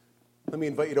Let me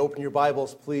invite you to open your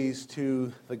Bibles, please,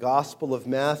 to the Gospel of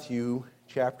Matthew,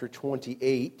 chapter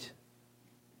 28.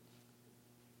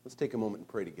 Let's take a moment and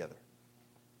pray together.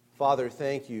 Father,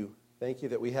 thank you. Thank you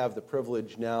that we have the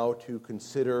privilege now to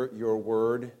consider your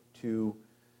word, to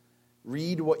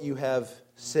read what you have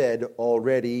said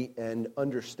already and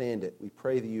understand it. We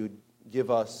pray that you'd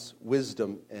give us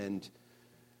wisdom and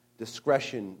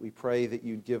discretion. We pray that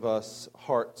you'd give us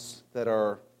hearts that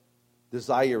are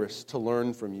desirous to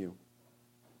learn from you.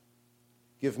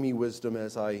 Give me wisdom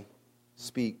as I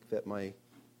speak, that my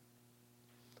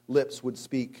lips would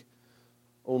speak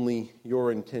only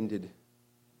your intended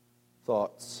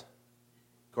thoughts.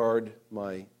 Guard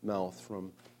my mouth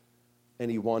from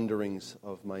any wanderings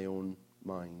of my own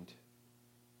mind.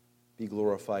 Be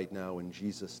glorified now in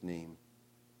Jesus' name.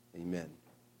 Amen.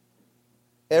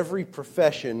 Every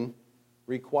profession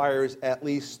requires at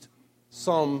least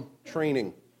some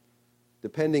training.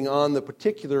 Depending on the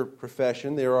particular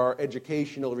profession, there are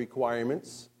educational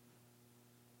requirements.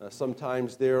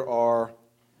 Sometimes there are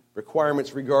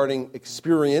requirements regarding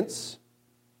experience.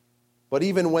 But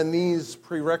even when these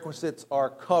prerequisites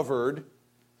are covered,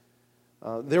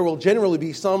 there will generally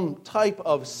be some type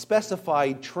of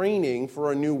specified training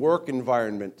for a new work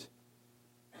environment.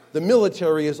 The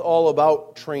military is all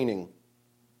about training.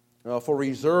 For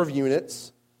reserve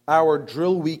units, our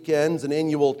drill weekends and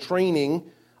annual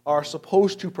training are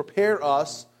supposed to prepare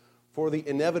us for the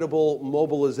inevitable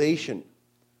mobilization.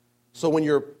 So when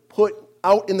you're put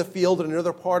out in the field in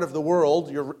another part of the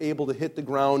world, you're able to hit the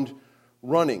ground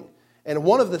running. And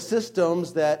one of the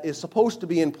systems that is supposed to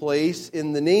be in place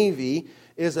in the Navy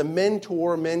is a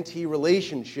mentor-mentee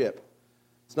relationship.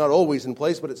 It's not always in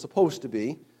place, but it's supposed to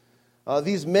be.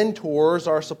 These mentors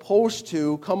are supposed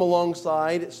to come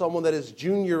alongside someone that is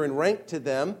junior in rank to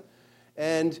them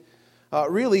and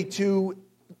really to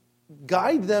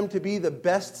guide them to be the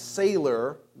best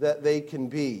sailor that they can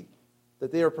be,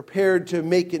 that they are prepared to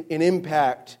make an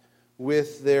impact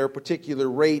with their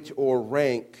particular rate or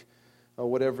rank,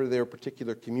 whatever their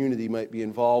particular community might be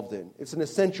involved in. It's an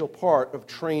essential part of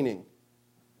training.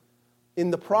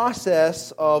 In the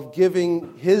process of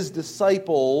giving his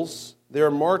disciples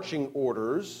their marching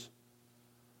orders,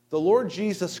 the Lord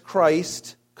Jesus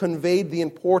Christ conveyed the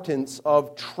importance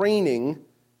of training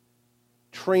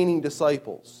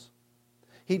disciples.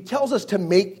 He tells us to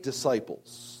make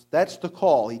disciples. That's the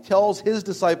call. He tells his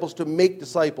disciples to make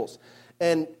disciples.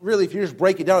 And really, if you just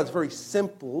break it down, it's very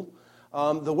simple.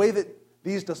 The way that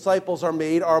these disciples are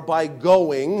made are by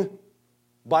going,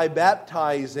 by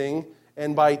baptizing,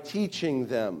 and by teaching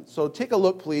them. So take a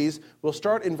look, please. We'll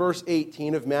start in verse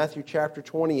 18 of Matthew chapter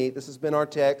 28. This has been our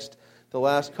text the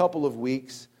last couple of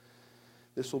weeks.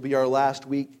 This will be our last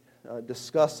week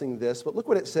discussing this. But look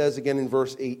what it says again in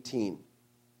verse 18.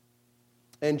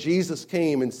 And Jesus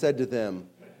came and said to them,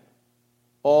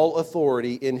 all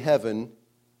authority in heaven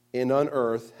and on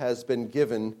earth has been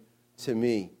given to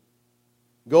me.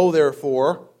 Go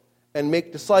therefore and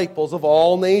make disciples of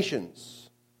all nations,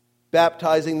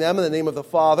 baptizing them in the name of the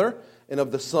Father and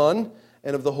of the Son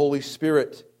and of the Holy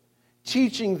Spirit,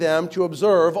 teaching them to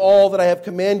observe all that I have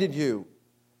commanded you.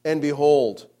 And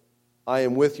behold, I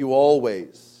am with you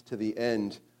always to the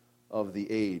end of the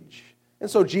age. And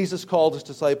so Jesus called his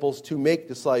disciples to make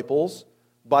disciples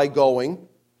by going,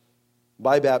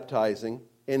 by baptizing,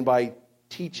 and by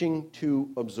teaching to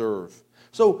observe.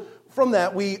 So from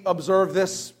that we observe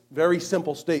this very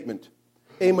simple statement.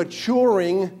 A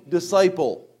maturing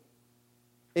disciple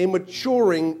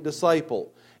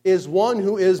is one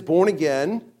who is born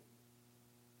again,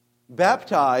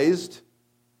 baptized,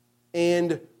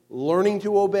 and learning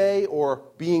to obey or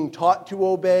being taught to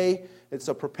obey. It's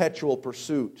a perpetual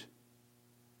pursuit.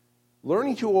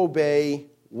 Learning to obey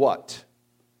what?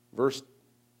 Verse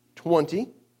 20,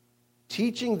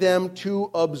 teaching them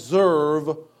to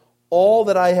observe all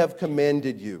that I have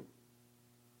commanded you.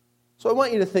 So I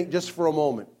want you to think just for a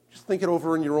moment. Just think it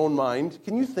over in your own mind.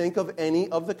 Can you think of any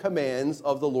of the commands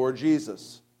of the Lord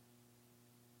Jesus?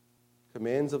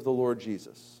 Commands of the Lord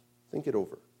Jesus. Think it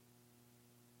over.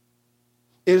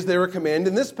 Is there a command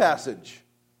in this passage?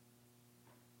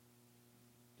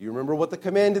 Do you remember what the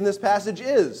command in this passage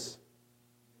is?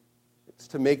 It's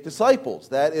to make disciples.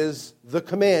 That is the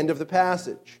command of the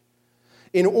passage.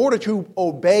 In order to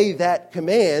obey that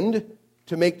command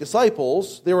to make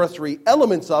disciples, there are three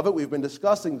elements of it. We've been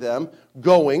discussing them: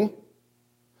 going,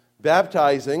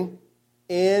 baptizing,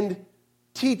 and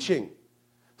teaching.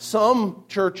 Some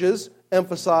churches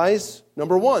emphasize,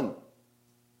 number one,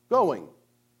 going.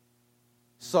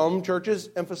 Some churches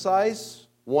emphasize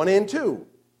 1 and 2,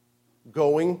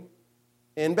 going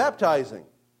and baptizing.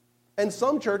 And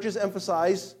some churches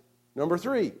emphasize number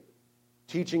 3,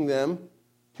 teaching them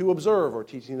to observe or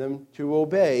teaching them to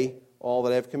obey all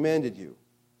that I have commanded you.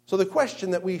 So the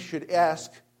question that we should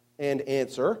ask and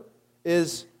answer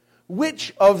is,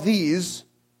 which of these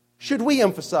should we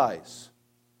emphasize?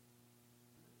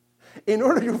 In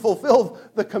order to fulfill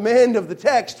the command of the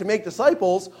text to make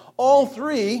disciples, all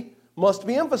three must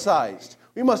be emphasized.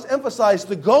 We must emphasize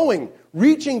the going,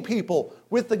 reaching people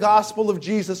with the gospel of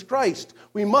Jesus Christ.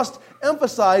 We must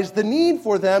emphasize the need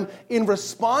for them in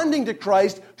responding to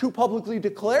Christ to publicly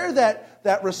declare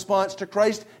that response to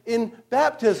Christ in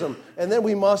baptism. And then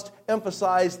we must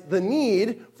emphasize the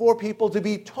need for people to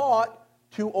be taught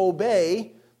to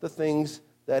obey the things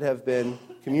that have been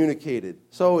communicated.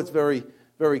 So it's very,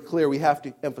 very clear we have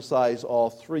to emphasize all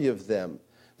three of them.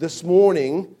 This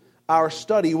morning, our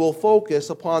study will focus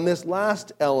upon this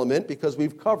last element because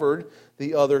we've covered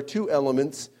the other two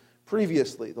elements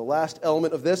previously. The last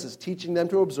element of this is teaching them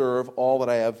to observe all that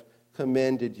I have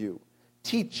commanded you.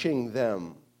 Teaching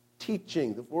them.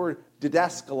 Teaching. The word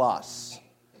didaskalos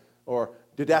or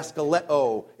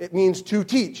didaskaleo. It means to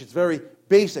teach. It's very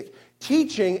basic.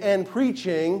 Teaching and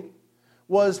preaching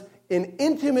was an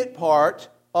intimate part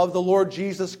of the Lord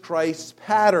Jesus Christ's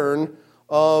pattern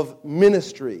of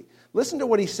ministry. Listen to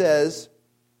what he says,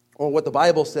 or what the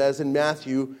Bible says in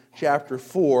Matthew chapter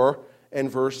 4 and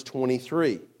verse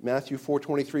 23. Matthew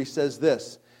 4:23 says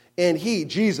this, "And he,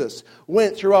 Jesus,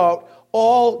 went throughout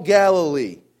all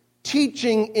Galilee,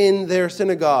 teaching in their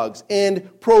synagogues and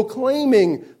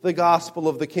proclaiming the gospel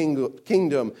of the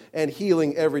kingdom and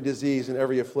healing every disease and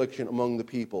every affliction among the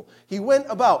people." He went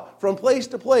about from place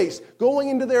to place, going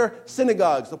into their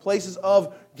synagogues, the places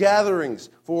of gatherings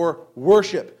for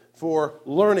worship, for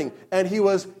learning, and he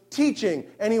was teaching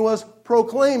and he was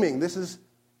proclaiming. This is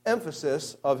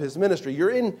emphasis of his ministry. You're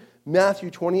in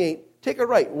Matthew 28. Take a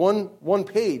right, one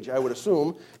page, I would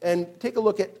assume, and take a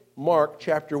look at Mark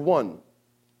chapter 1.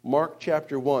 Mark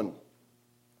chapter 1.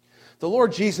 The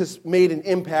Lord Jesus made an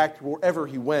impact wherever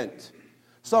he went.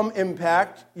 Some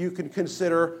impact you can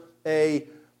consider a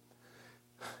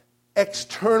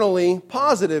externally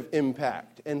positive impact.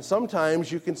 And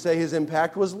sometimes you can say his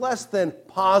impact was less than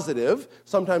positive.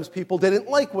 Sometimes people didn't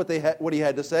like what he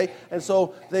had to say, and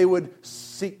so they would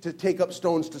seek to take up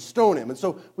stones to stone him. And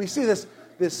so we see this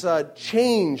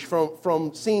change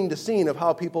from scene to scene of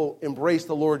how people embrace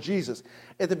the Lord Jesus.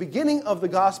 At the beginning of the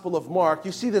Gospel of Mark,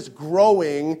 you see this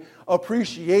growing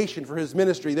appreciation for his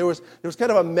ministry. There was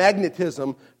kind of a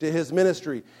magnetism to his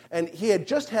ministry. And he had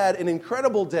just had an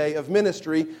incredible day of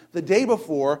ministry the day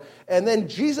before, and then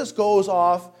Jesus goes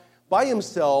off by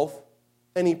himself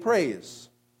and he prays.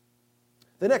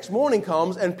 The next morning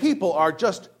comes and people are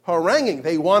just haranguing.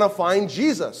 They want to find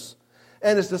Jesus.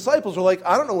 And his disciples are like,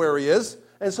 I don't know where he is.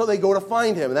 And so they go to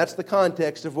find him. And that's the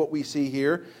context of what we see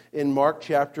here in Mark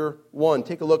chapter 1.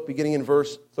 Take a look beginning in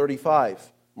verse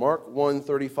 35. Mark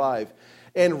 1:35.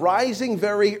 "And rising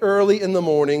very early in the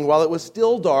morning, while it was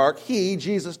still dark, he,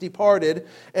 Jesus, departed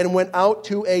and went out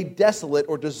to a desolate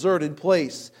or deserted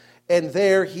place. And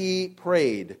there he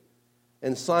prayed.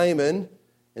 And Simon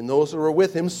and those who were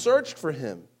with him searched for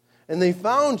him. And they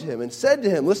found him and said to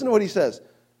him," listen to what he says,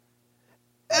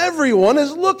 "Everyone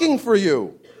is looking for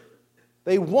you."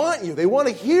 They want you. They want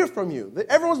to hear from you.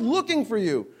 Everyone's looking for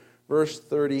you. Verse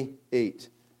 38,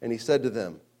 "And he said to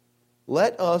them,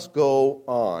 'Let us go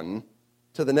on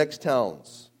to the next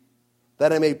towns,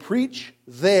 that I may preach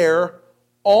there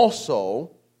also.'"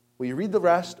 Will you read the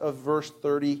rest of verse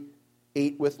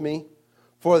 38 with me?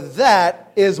 "For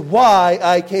that is why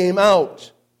I came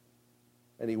out."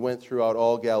 And he went throughout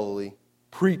all Galilee,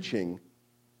 preaching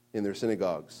in their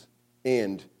synagogues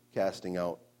and casting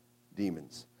out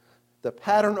demons. The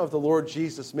pattern of the Lord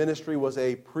Jesus' ministry was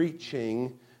a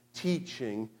preaching,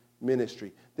 teaching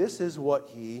ministry. This is what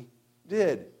he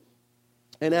did.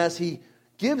 And as he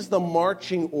gives the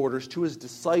marching orders to his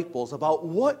disciples about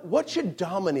what should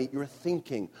dominate your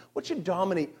thinking, what should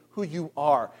dominate who you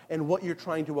are and what you're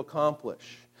trying to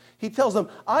accomplish, he tells them,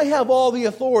 "I have all the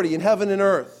authority in heaven and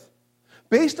earth.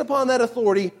 Based upon that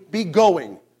authority, be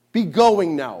going. Be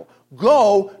going now.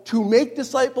 Go to make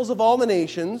disciples of all the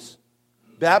nations,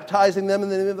 baptizing them in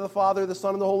the name of the Father, the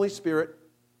Son, and the Holy Spirit,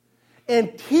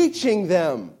 and teaching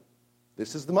them."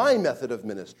 This is my method of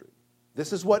ministry.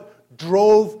 This is what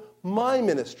drove my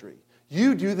ministry.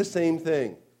 You do the same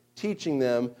thing, teaching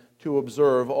them to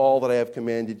observe all that I have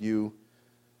commanded you.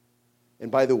 And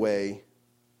by the way,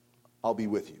 I'll be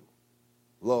with you.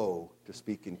 Lo, to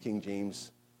speak in King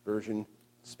James Version,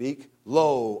 speak,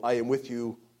 "Lo, I am with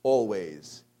you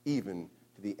always, even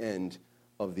to the end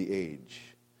of the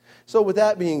age." So with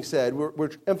that being said,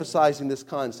 we're emphasizing this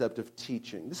concept of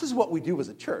teaching. This is what we do as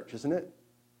a church, isn't it?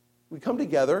 We come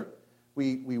together,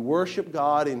 We worship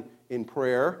God in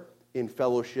prayer, in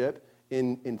fellowship,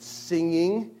 in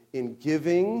singing, in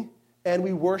giving, and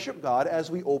we worship God as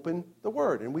we open the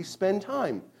Word and we spend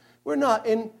time. We're not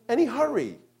in any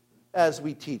hurry as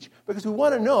we teach because we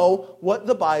want to know what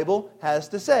the Bible has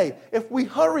to say. If we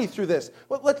hurry through this,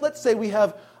 let's say we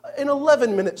have an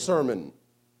 11-minute sermon.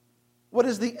 What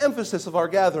is the emphasis of our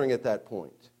gathering at that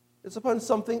point? It's upon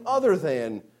something other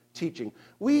than teaching.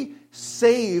 We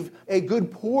save a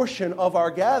good portion of our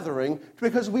gathering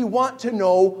because we want to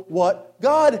know what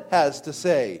God has to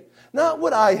say. Not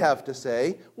what I have to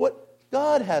say, what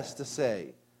God has to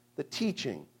say. The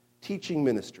teaching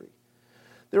ministry.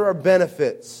 There are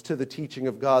benefits to the teaching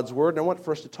of God's Word, and I want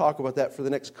for us to talk about that for the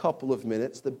next couple of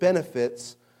minutes, the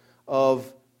benefits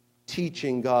of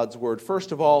teaching God's Word.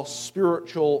 First of all,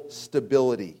 spiritual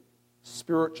stability.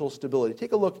 Spiritual stability.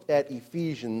 Take a look at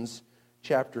Ephesians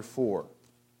chapter 4.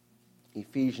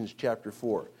 Ephesians chapter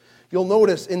 4. You'll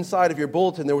notice inside of your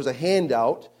bulletin there was a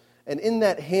handout, and in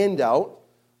that handout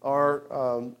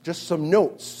are just some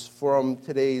notes from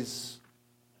today's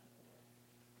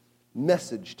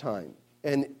message time.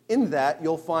 And in that,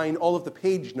 you'll find all of the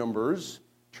page numbers,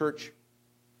 church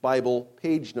Bible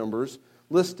page numbers,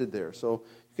 listed there. So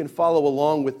you can follow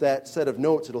along with that set of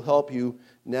notes. It'll help you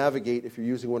navigate if you're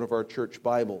using one of our church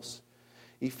Bibles.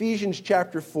 Ephesians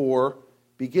chapter 4,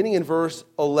 beginning in verse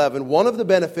 11, one of the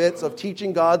benefits of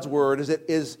teaching God's Word is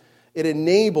it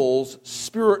enables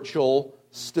spiritual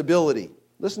stability.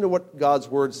 Listen to what God's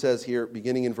Word says here,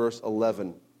 beginning in verse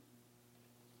 11.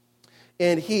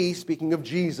 And He, speaking of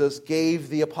Jesus, gave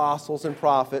the apostles and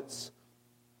prophets,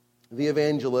 the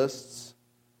evangelists,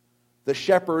 the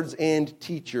shepherds and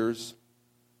teachers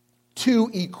to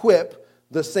equip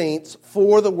the saints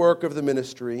for the work of the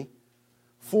ministry,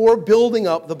 for building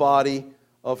up the body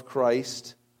of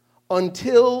Christ,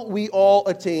 until we all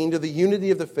attain to the unity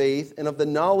of the faith and of the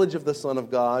knowledge of the Son of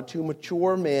God, to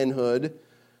mature manhood,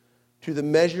 to the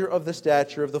measure of the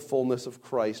stature of the fullness of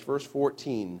Christ. Verse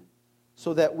 14.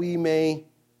 So that we may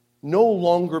no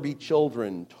longer be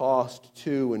children tossed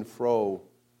to and fro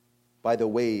by the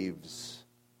waves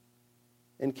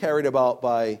and carried about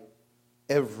by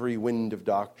every wind of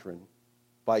doctrine,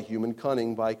 by human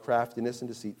cunning, by craftiness and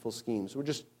deceitful schemes. We're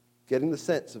just getting the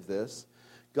sense of this.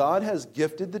 God has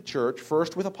gifted the church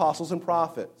first with apostles and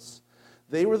prophets.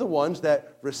 They were the ones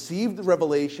that received the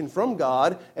revelation from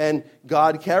God, and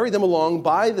God carried them along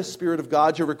by the Spirit of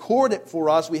God to record it for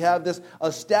us. We have this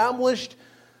established,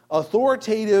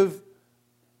 authoritative,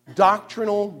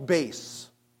 doctrinal base.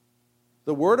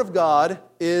 The Word of God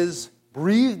is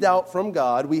breathed out from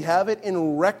God. We have it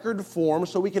in record form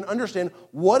so we can understand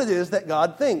what it is that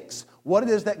God thinks, what it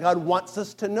is that God wants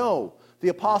us to know. The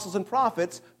apostles and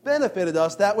prophets benefited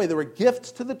us that way. They were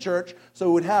gifts to the church, so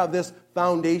we would have this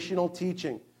foundational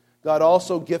teaching. God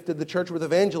also gifted the church with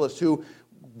evangelists who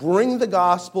bring the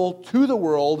gospel to the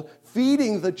world,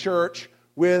 feeding the church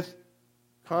with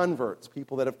converts,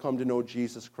 people that have come to know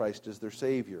Jesus Christ as their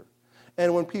Savior.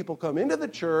 And when people come into the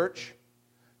church,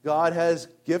 God has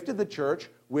gifted the church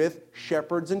with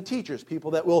shepherds and teachers,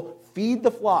 people that will feed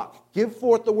the flock, give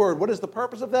forth the word. What is the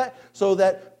purpose of that? So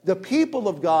that the people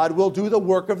of God will do the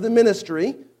work of the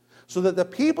ministry, so that the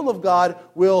people of God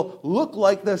will look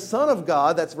like the Son of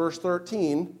God, that's verse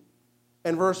 13,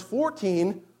 and verse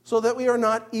 14, so that we are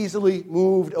not easily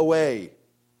moved away,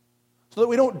 so that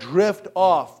we don't drift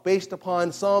off based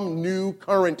upon some new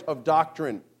current of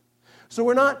doctrine. So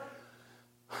we're not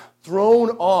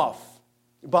thrown off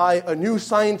by a new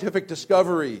scientific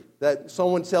discovery that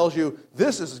someone tells you,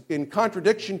 this is in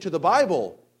contradiction to the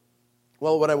Bible.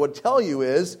 Well, what I would tell you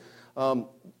is,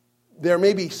 there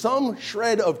may be some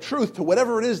shred of truth to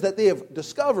whatever it is that they have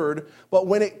discovered, but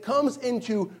when it comes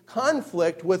into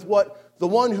conflict with what the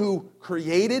one who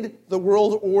created the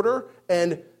world order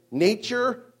and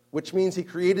nature, which means he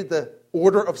created the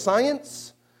order of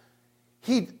science,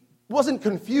 he wasn't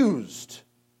confused.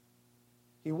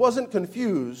 He wasn't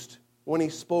confused when he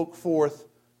spoke forth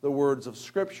the words of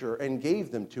Scripture and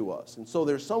gave them to us. And so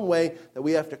there's some way that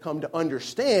we have to come to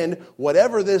understand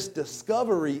whatever this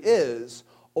discovery is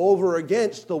over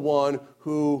against the one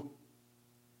who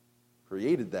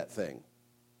created that thing.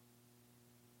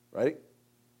 Right?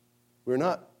 We're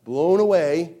not blown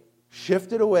away,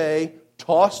 shifted away,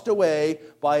 tossed away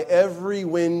by every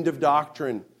wind of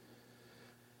doctrine.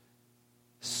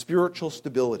 Spiritual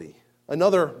stability.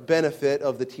 Another benefit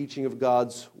of the teaching of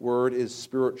God's Word is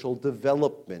spiritual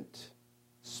development.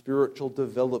 Spiritual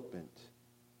development.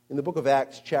 In the book of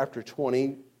Acts, chapter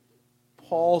 20,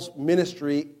 Paul's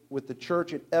ministry with the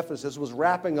church at Ephesus was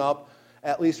wrapping up,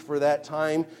 at least for that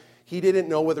time. He didn't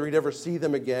know whether he'd ever see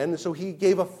them again, so he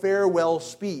gave a farewell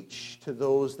speech to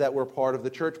those that were part of the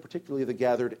church, particularly the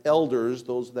gathered elders,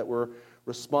 those that were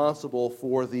responsible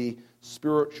for the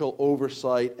spiritual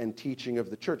oversight and teaching of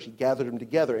the church. He gathered them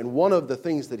together, and one of the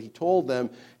things that he told them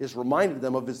is reminded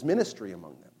them of his ministry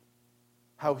among them,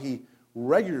 how he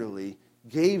regularly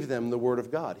gave them the Word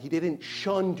of God. He didn't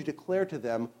shun to declare to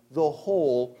them the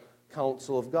whole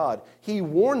counsel of God. He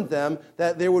warned them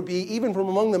that there would be, even from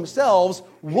among themselves,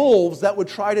 wolves that would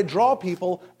try to draw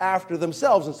people after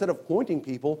themselves instead of pointing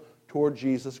people toward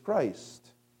Jesus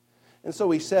Christ. And so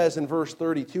he says in verse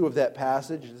 32 of that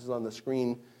passage, this is on the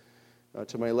screen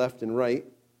to my left and right,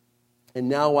 "And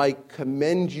now I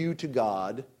commend you to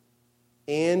God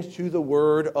and to the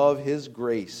word of His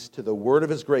grace," to the word of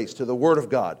His grace, to the word of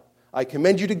God. "I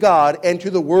commend you to God and to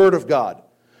the word of God,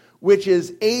 which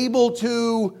is able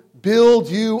to build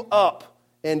you up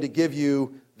and to give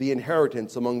you the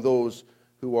inheritance among those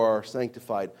who are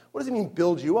sanctified." What does it mean,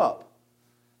 build you up?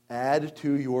 Add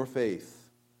to your faith.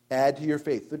 Add to your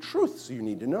faith the truths you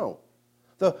need to know,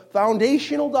 the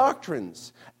foundational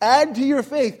doctrines. Add to your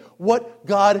faith what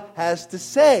God has to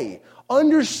say,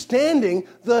 understanding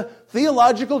the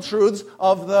theological truths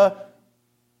of the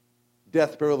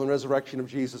death, burial, and resurrection of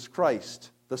Jesus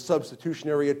Christ, the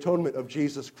substitutionary atonement of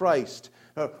Jesus Christ,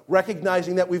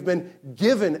 recognizing that we've been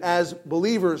given as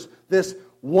believers this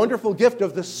wonderful gift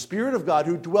of the Spirit of God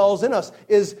who dwells in us,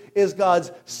 is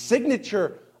God's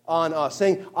signature on us,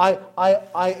 saying,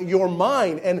 you're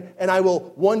mine, and I will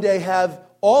one day have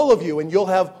all of you, and you'll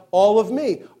have all of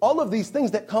me. All of these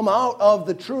things that come out of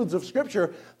the truths of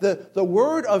Scripture, the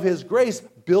word of His grace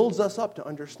builds us up to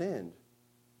understand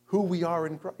who we are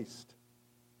in Christ.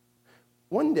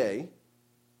 One day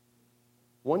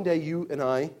you and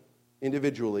I,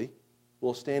 individually,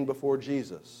 will stand before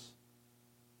Jesus.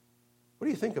 What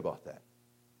do you think about that?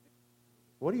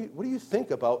 What do you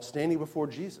think about standing before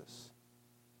Jesus?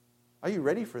 Are you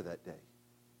ready for that day?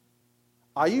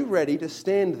 Are you ready to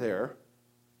stand there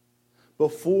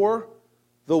before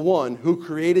the one who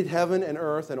created heaven and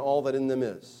earth and all that in them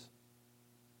is?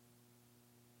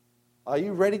 Are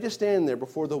you ready to stand there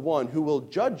before the one who will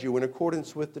judge you in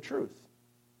accordance with the truth?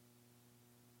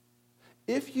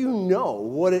 If you know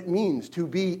what it means to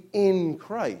be in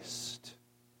Christ,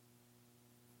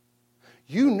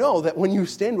 you know that when you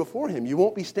stand before Him, you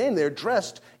won't be standing there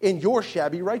dressed in your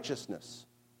shabby righteousness.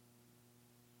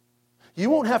 You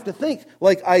won't have to think,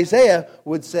 like Isaiah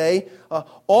would say,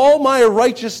 all my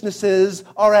righteousnesses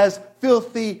are as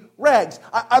filthy rags.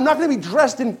 I'm not going to be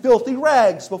dressed in filthy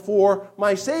rags before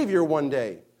my Savior one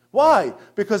day. Why?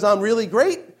 Because I'm really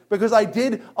great? Because I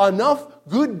did enough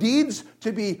good deeds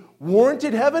to be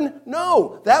warranted heaven?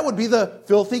 No, that would be the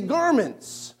filthy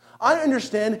garments. I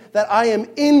understand that I am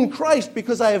in Christ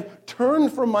because I have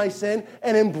turned from my sin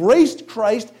and embraced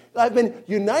Christ. I've been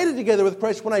united together with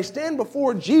Christ. When I stand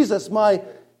before Jesus, my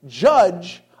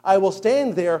judge, I will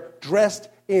stand there dressed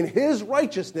in His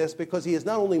righteousness because He is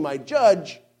not only my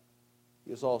judge,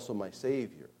 He is also my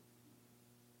Savior.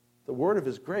 The word of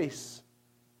His grace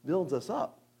builds us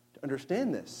up to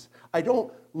understand this. I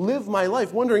don't live my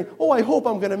life wondering, I hope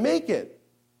I'm going to make it.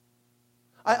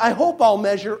 I hope I'll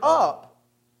measure up.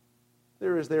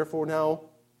 There is therefore now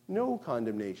no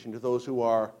condemnation to those who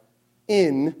are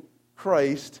in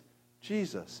Christ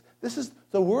Jesus. This is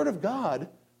the Word of God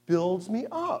builds me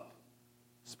up.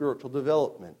 Spiritual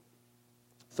development.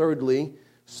 Thirdly,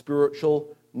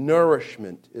 spiritual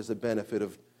nourishment is a benefit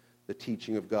of the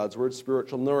teaching of God's Word.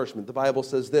 Spiritual nourishment. The Bible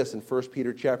says this in 1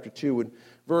 Peter chapter 2 and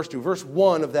verse 2. Verse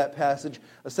 1 of that passage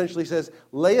essentially says,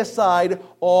 lay aside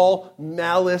all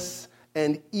malice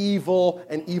and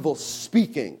evil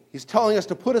speaking. He's telling us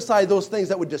to put aside those things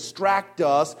that would distract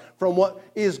us from what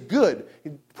is good.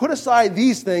 Put aside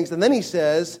these things, and then he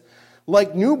says,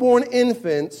 like newborn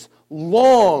infants,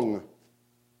 long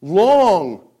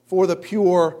for the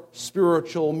pure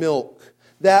spiritual milk.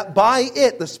 That by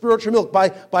it, the spiritual milk,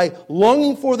 by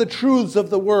longing for the truths of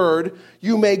the Word,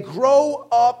 you may grow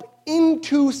up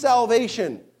into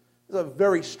salvation. It's a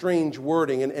very strange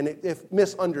wording, and if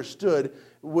misunderstood,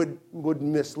 would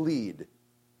mislead.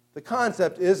 The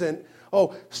concept isn't,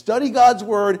 study God's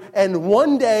Word, and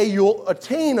one day you'll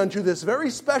attain unto this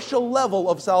very special level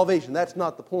of salvation. That's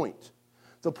not the point.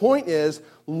 The point is,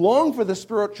 long for the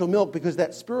spiritual milk, because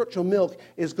that spiritual milk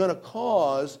is going to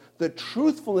cause the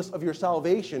truthfulness of your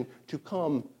salvation to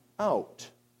come out.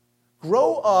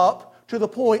 Grow up to the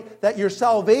point that your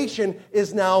salvation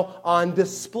is now on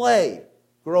display.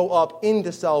 Grow up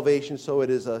into salvation so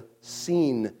it is a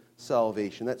seen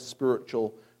salvation. That's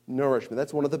spiritual nourishment.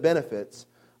 That's one of the benefits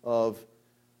of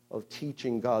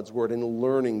teaching God's Word and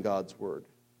learning God's Word.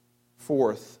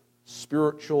 Fourth,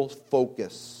 Spiritual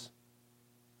focus.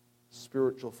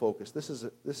 Spiritual focus. This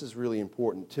is really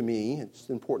important to me. It's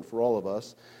important for all of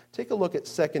us. Take a look at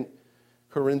 2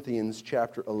 Corinthians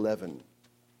chapter 11.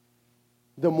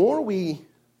 The more we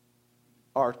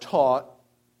are taught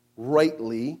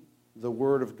rightly the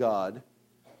Word of God,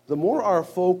 the more our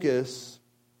focus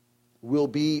will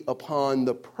be upon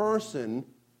the person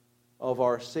of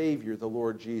our Savior, the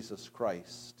Lord Jesus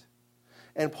Christ.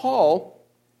 And Paul,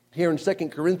 here in 2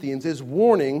 Corinthians, is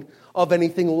warning of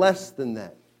anything less than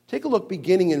that. Take a look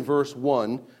beginning in verse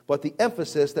 1, but the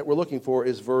emphasis that we're looking for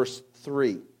is verse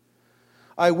 3.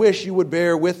 I wish you would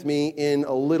bear with me in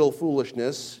a little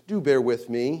foolishness. Do bear with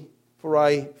me, for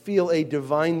I feel a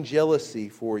divine jealousy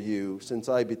for you, since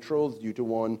I betrothed you to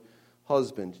one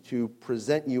husband, to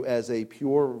present you as a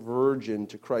pure virgin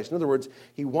to Christ. In other words,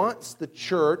 he wants the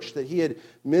church that he had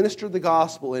ministered the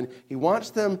gospel in, he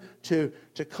wants them to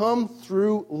come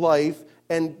through life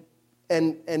and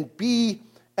be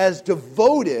as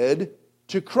devoted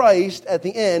to Christ at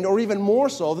the end, or even more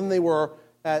so than they were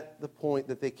at the point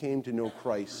that they came to know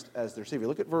Christ as their Savior.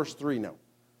 Look at verse 3 now.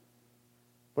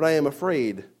 But I am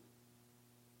afraid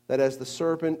that as the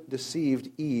serpent deceived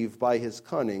Eve by his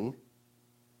cunning,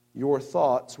 your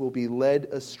thoughts will be led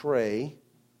astray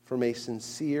from a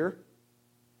sincere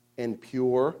and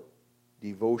pure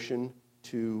devotion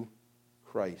to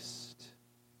Christ.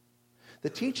 The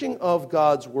teaching of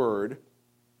God's Word,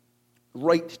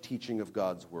 right teaching of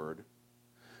God's Word,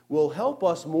 will help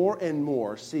us more and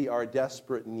more see our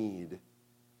desperate need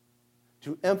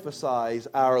to emphasize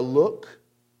our look,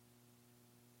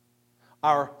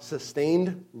 our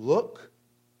sustained look,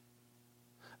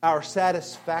 our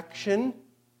satisfaction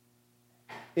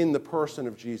in the person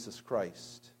of Jesus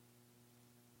Christ.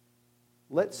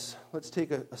 Let's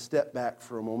take a step back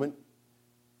for a moment.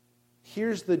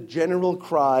 Here's the general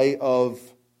cry of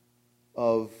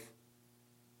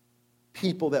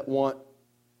people that want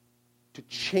to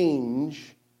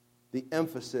change the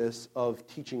emphasis of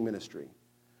teaching ministry.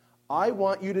 I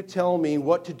want you to tell me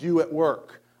what to do at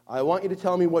work. I want you to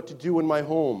tell me what to do in my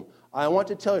home. I want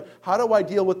to tell you, how do I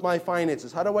deal with my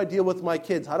finances? How do I deal with my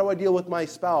kids? How do I deal with my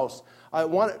spouse? I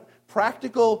want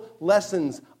practical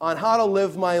lessons on how to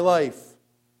live my life.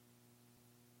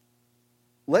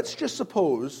 Let's just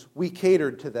suppose we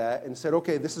catered to that and said,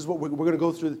 okay, this is what we're going to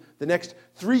go through the next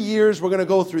 3 years. We're going to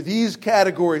go through these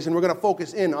categories and we're going to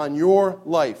focus in on your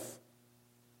life.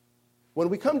 When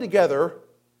we come together,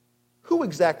 who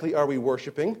exactly are we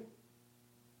worshiping?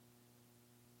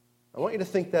 I want you to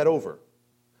think that over.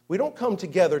 We don't come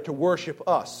together to worship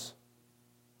us.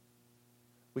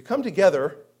 We come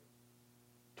together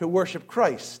to worship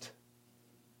Christ.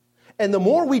 And the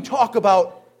more we talk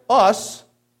about us,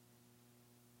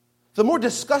 the more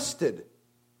disgusted,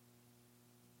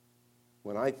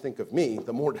 when I think of me,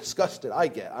 the more disgusted I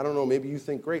get. I don't know, maybe you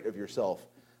think great of yourself.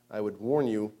 I would warn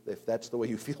you, if that's the way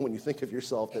you feel when you think of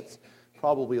yourself, that's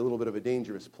probably a little bit of a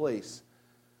dangerous place.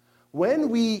 When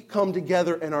we come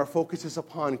together and our focus is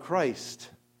upon Christ,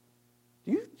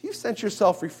 do you sense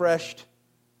yourself refreshed?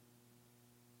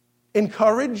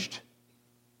 Encouraged?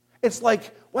 It's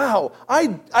like, wow,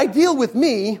 I deal with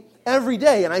me every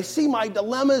day, and I see my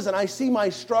dilemmas, and I see my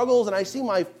struggles, and I see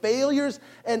my failures,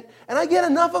 and I get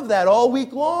enough of that all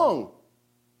week long.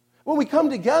 When we come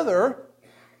together,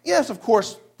 yes, of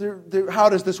course, how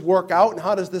does this work out, and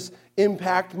how does this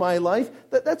impact my life?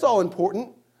 That's all important.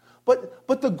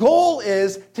 But the goal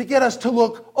is to get us to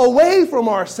look away from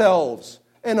ourselves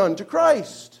and unto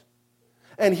Christ.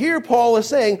 And here Paul is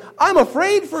saying, I'm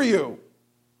afraid for you,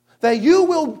 that you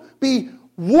will be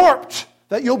warped,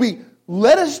 that you'll be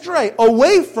led astray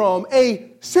away from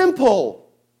a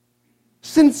simple,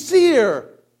 sincere,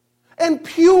 and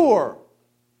pure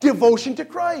devotion to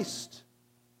Christ.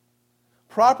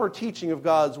 Proper teaching of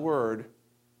God's Word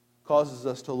causes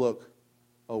us to look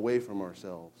away from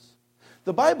ourselves.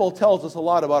 The Bible tells us a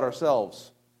lot about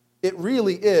ourselves. It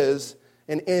really is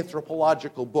an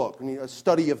anthropological book, a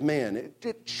study of man.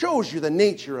 It shows you the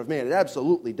nature of man. It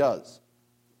absolutely does.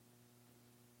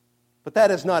 But that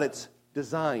is not its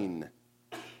design.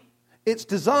 Its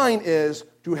design is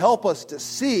to help us to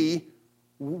see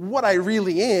what I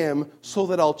really am so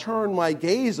that I'll turn my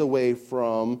gaze away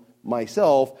from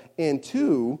myself and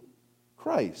to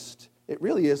Christ. It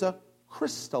really is a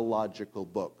Christological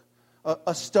book,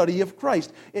 a study of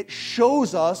Christ. It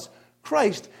shows us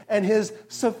Christ and His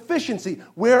sufficiency.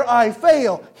 Where I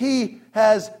fail, He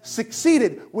has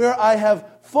succeeded. Where I have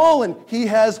fallen, He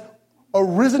has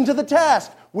arisen to the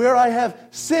task. Where I have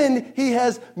sinned, He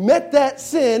has met that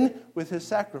sin with His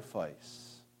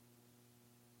sacrifice.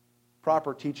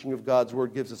 Proper teaching of God's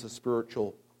Word gives us a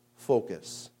spiritual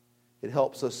focus. It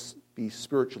helps us be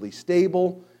spiritually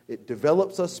stable. It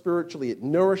develops us spiritually. It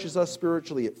nourishes us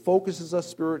spiritually. It focuses us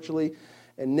spiritually.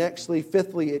 And nextly,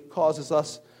 fifthly, it causes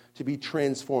us to be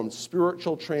transformed.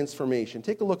 Spiritual transformation.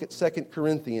 Take a look at 2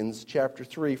 Corinthians chapter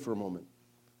 3 for a moment.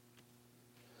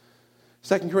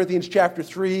 2 Corinthians chapter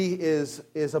 3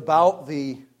 is about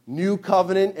the new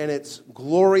covenant and its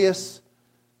glorious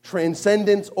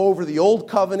transcendence over the old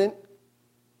covenant.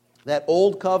 That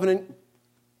old covenant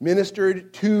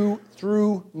ministered to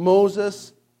through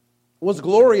Moses was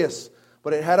glorious,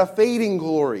 but it had a fading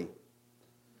glory.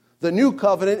 The new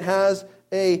covenant has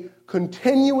a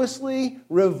continuously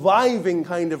reviving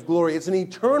kind of glory. It's an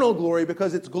eternal glory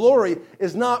because its glory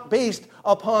is not based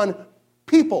upon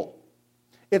people.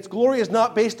 Its glory is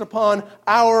not based upon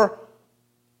our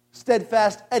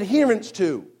steadfast adherence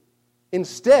to.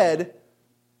 Instead,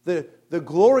 the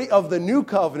glory of the new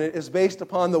covenant is based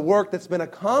upon the work that's been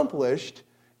accomplished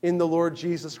in the Lord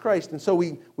Jesus Christ. And so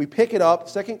we pick it up,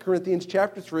 2 Corinthians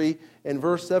chapter 3 and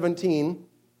verse 17,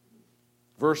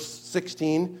 verse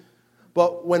 16.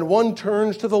 But when one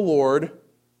turns to the Lord,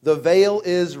 the veil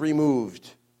is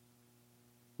removed.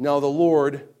 Now the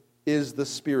Lord is the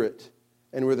Spirit,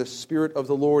 and where the Spirit of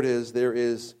the Lord is, there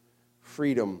is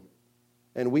freedom.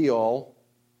 And we all,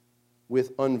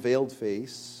 with unveiled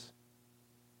face,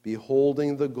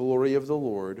 beholding the glory of the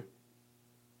Lord,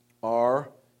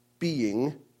 are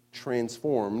being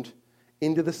transformed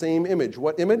into the same image.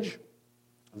 What image?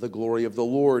 The glory of the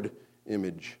Lord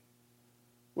image.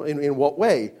 In what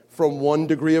way? From one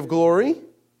degree of glory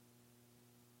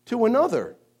to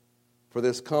another. For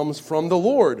this comes from the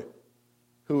Lord,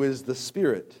 who is the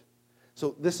Spirit.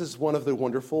 So this is one of the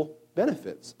wonderful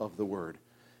benefits of the Word.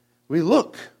 We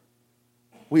look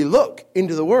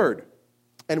into the Word.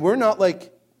 And we're not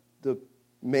like the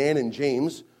man in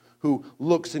James who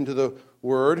looks into the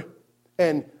Word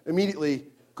and immediately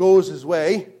goes his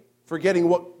way, forgetting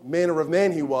what manner of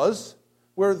man he was.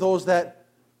 We're those that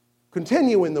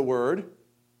continue in the Word,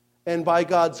 and by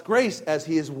God's grace, as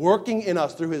He is working in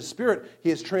us through His Spirit, He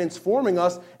is transforming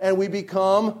us, and we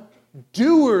become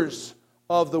doers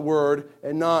of the Word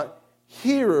and not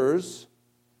hearers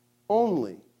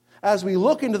only. As we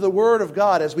look into the Word of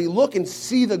God, as we look and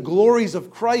see the glories of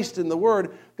Christ in the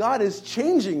Word, God is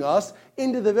changing us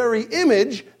into the very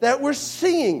image that we're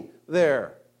seeing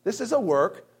there. This is a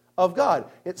work of God.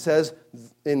 It says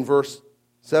in verse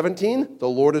 17, the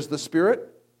Lord is the Spirit.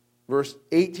 Verse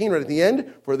 18, right at the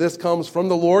end, for this comes from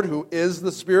the Lord who is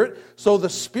the Spirit. So the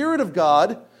Spirit of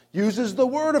God uses the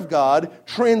Word of God,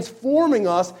 transforming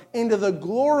us into the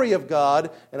glory of God.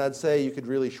 And I'd say you could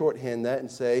really shorthand that and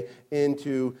say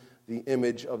into the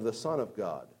image of the Son of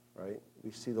God, right?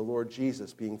 We see the Lord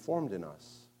Jesus being formed in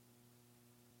us.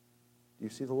 Do you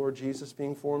see the Lord Jesus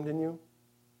being formed in you?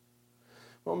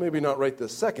 Well, maybe not right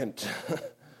this second.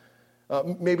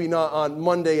 Maybe not on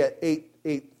Monday at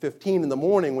 8:15 in the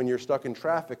morning when you're stuck in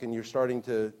traffic and you're starting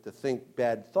to think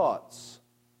bad thoughts.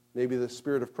 Maybe the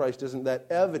Spirit of Christ isn't that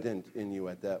evident in you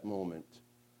at that moment.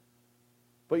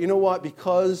 But you know what?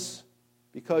 Because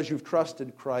you've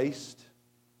trusted Christ,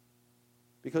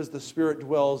 because the Spirit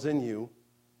dwells in you,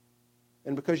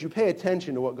 and because you pay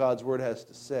attention to what God's Word has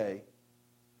to say,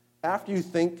 after you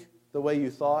think the way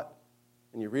you thought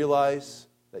and you realize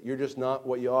that you're just not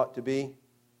what you ought to be,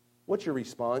 what's your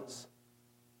response?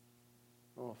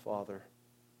 Oh, Father,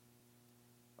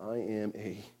 I am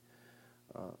a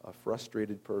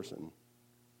frustrated person.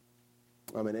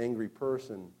 I'm an angry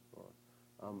person.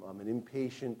 I'm an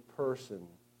impatient person.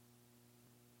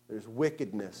 There's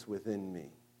wickedness within me.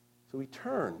 So we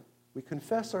turn. We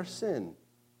confess our sin.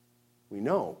 We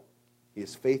know He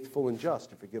is faithful and just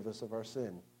to forgive us of our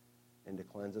sin and to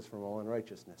cleanse us from all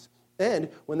unrighteousness. And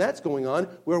when that's going on,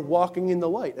 we're walking in the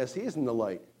light as He is in the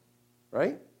light.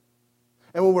 Right?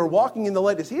 And when we're walking in the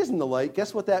light as He is in the light,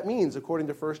 guess what that means according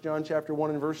to 1 John chapter 1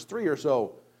 and verse 3 or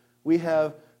so? We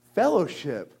have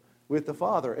fellowship with the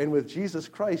Father and with Jesus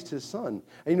Christ, His Son.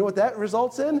 And you know what that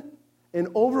results in? An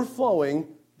overflowing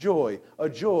joy, a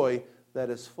joy that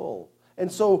is full.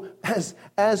 And so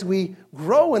as we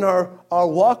grow in our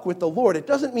walk with the Lord, it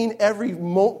doesn't mean every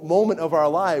moment of our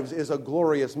lives is a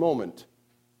glorious moment.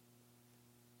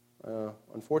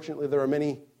 Unfortunately, there are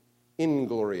many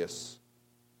inglorious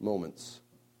moments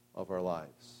of our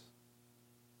lives.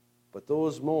 But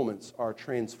those moments are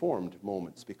transformed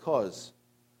moments because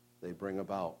they bring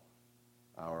about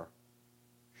our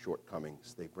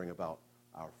shortcomings. They bring about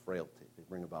our frailty. They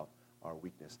bring about our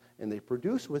weakness. And they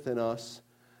produce within us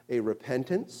a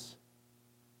repentance,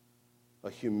 a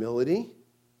humility,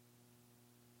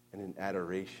 and an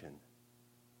adoration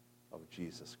of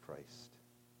Jesus Christ.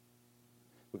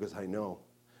 Because I know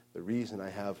the reason I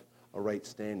have a right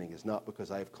standing is not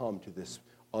because I have come to this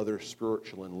other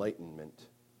spiritual enlightenment.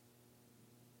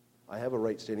 I have a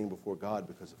right standing before God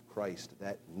because of Christ.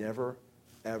 That never,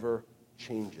 ever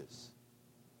changes.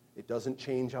 It doesn't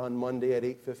change on Monday at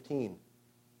 8:15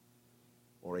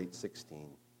 or 8:16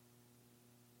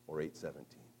 or 8:17.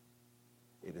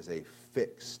 It is a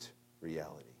fixed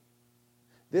reality.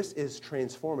 This is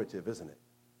transformative, isn't it?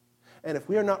 And if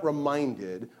we are not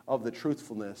reminded of the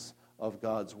truthfulness of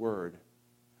God's Word,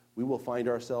 we will find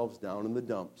ourselves down in the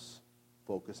dumps,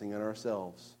 focusing on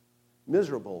ourselves,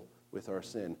 miserable with our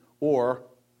sin, or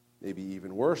maybe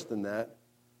even worse than that,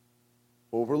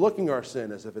 overlooking our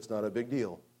sin as if it's not a big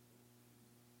deal.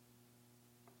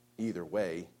 Either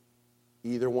way,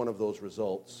 either one of those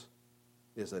results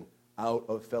is an out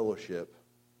of fellowship,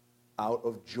 out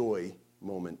of joy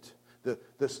moment.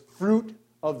 This fruit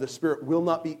of the Spirit will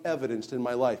not be evidenced in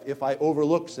my life if I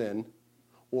overlook sin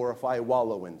or if I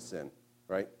wallow in sin,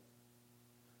 right?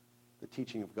 The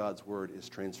teaching of God's Word is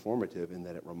transformative in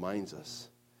that it reminds us,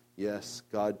 yes,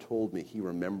 God told me He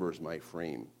remembers my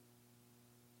frame.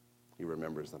 He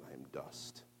remembers that I am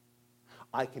dust.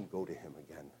 I can go to Him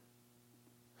again.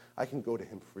 I can go to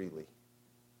Him freely.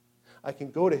 I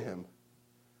can go to Him.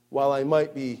 While I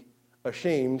might be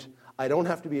ashamed, I don't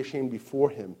have to be ashamed before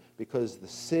Him because the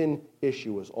sin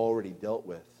issue is already dealt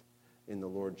with in the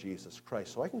Lord Jesus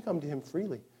Christ. So I can come to Him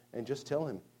freely and just tell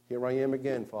Him, here I am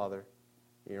again, Father.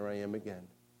 Here I am again.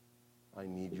 I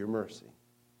need your mercy.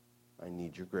 I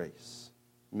need your grace.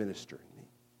 Minister in me.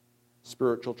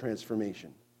 Spiritual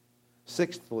transformation.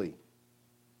 Sixthly,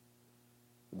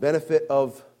 the benefit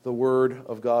of the Word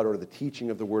of God or the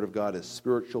teaching of the Word of God is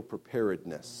spiritual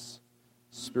preparedness.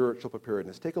 Spiritual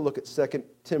preparedness. Take a look at 2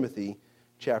 Timothy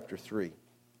chapter 3.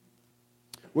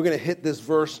 We're going to hit this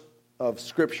verse of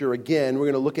Scripture again.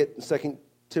 We're going to look at 2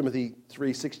 Timothy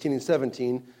 3, 16 and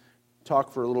 17,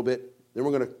 talk for a little bit. Then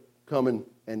we're going to come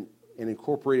and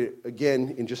incorporate it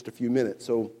again in just a few minutes.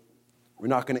 So we're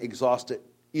not going to exhaust it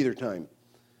either time.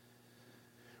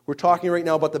 We're talking right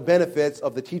now about the benefits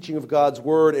of the teaching of God's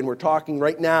Word, and we're talking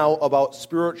right now about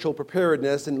spiritual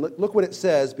preparedness. And look what it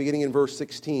says, beginning in verse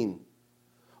 16.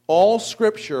 All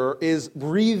Scripture is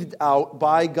breathed out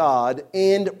by God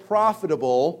and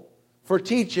profitable for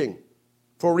teaching,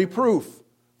 for reproof,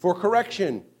 for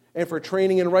correction, and for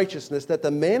training in righteousness, that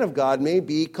the man of God may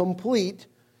be complete,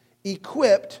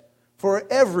 equipped for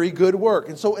every good work.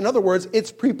 And so, in other words,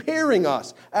 it's preparing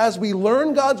us. As we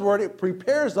learn God's Word, it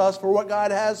prepares us for what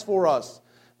God has for us.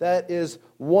 That is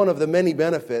one of the many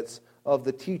benefits of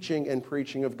the teaching and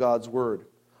preaching of God's Word.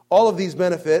 All of these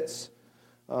benefits,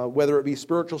 whether it be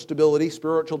spiritual stability,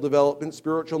 spiritual development,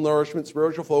 spiritual nourishment,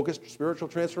 spiritual focus, spiritual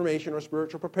transformation, or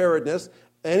spiritual preparedness,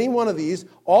 any one of these,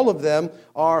 all of them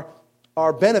are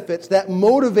benefits that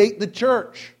motivate the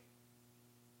church.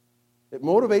 It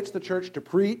motivates the church to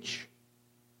preach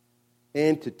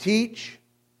and to teach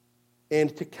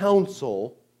and to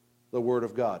counsel the Word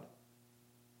of God.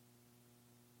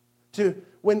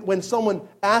 When someone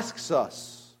asks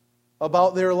us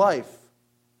about their life,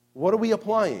 what are we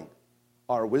applying?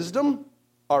 Our wisdom?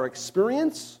 Our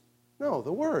experience? No,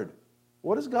 the Word.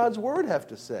 What does God's Word have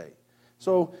to say?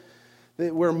 So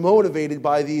we're motivated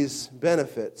by these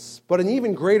benefits. But an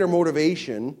even greater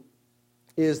motivation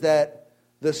is that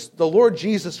the Lord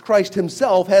Jesus Christ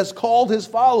Himself has called His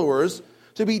followers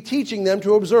to be teaching them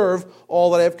to observe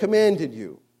all that I have commanded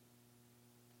you.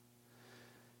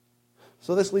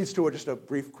 So this leads to just a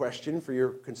brief question for your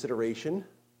consideration.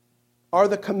 Are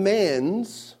the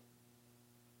commands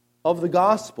of the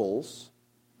Gospels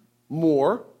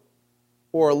more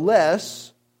or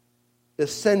less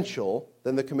essential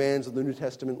than the commands of the New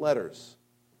Testament letters?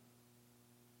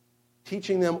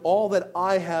 Teaching them all that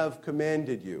I have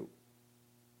commanded you.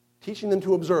 Teaching them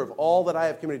to observe all that I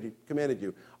have commanded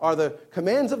you. Are the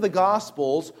commands of the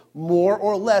Gospels more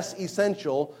or less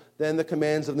essential than the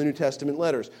commands of the New Testament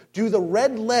letters? Do the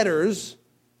red letters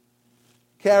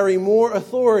carry more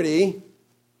authority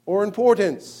or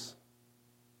importance?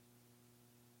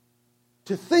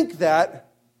 To think that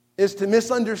is to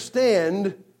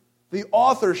misunderstand the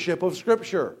authorship of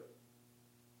Scripture.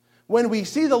 When we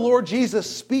see the Lord Jesus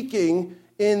speaking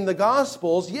in the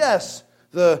Gospels, yes,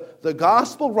 the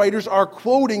Gospel writers are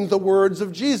quoting the words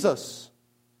of Jesus.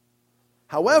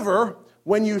 However,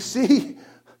 when you see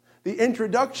the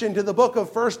introduction to the book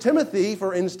of 1 Timothy,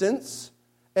 for instance,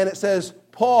 and it says,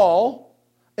 Paul,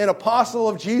 an apostle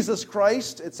of Jesus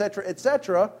Christ,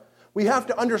 etc., we have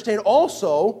to understand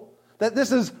also that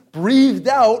this is breathed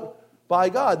out by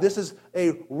God. This is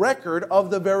a record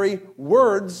of the very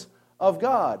words of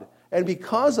God. And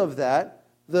because of that,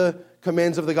 the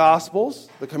commands of the Gospels,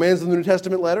 the commands of the New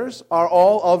Testament letters, are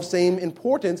all of same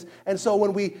importance. And so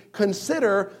when we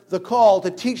consider the call to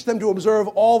teach them to observe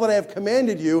all that I have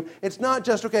commanded you, it's not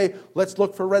just, okay, let's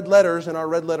look for red letters in our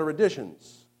red letter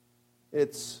editions.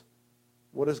 It's,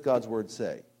 what does God's Word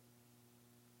say?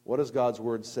 What does God's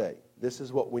Word say? This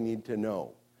is what we need to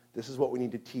know. This is what we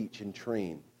need to teach and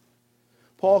train.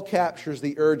 Paul captures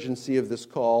the urgency of this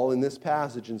call in this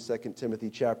passage in 2 Timothy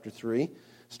chapter 3.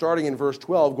 Starting in verse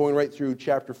 12, going right through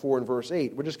chapter 4 and verse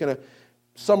 8. We're just going to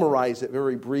summarize it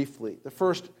very briefly. The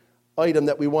first item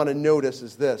that we want to notice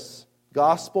is this.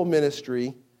 Gospel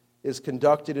ministry is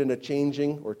conducted in a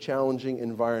changing or challenging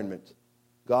environment.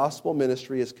 Gospel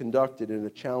ministry is conducted in a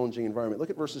challenging environment. Look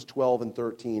at verses 12 and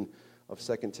 13 of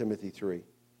 2 Timothy 3.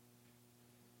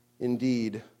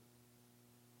 Indeed,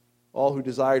 all who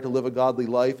desire to live a godly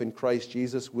life in Christ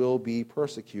Jesus will be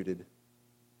persecuted,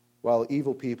 while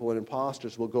evil people and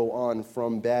impostors will go on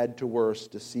from bad to worse,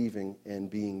 deceiving and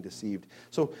being deceived.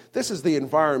 So this is the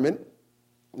environment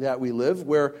that we live,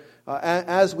 where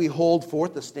as we hold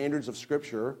forth the standards of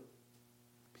Scripture,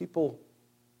 people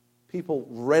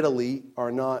readily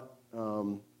are not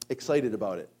excited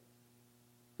about it.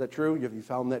 Is that true? Have you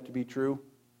found that to be true?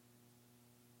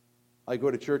 I go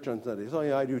to church on Sundays. Oh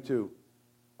yeah, I do too.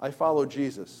 I follow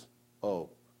Jesus. Oh.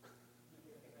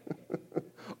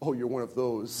 Oh, you're one of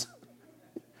those.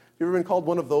 You ever been called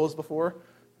one of those before?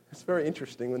 It's very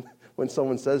interesting when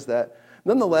someone says that.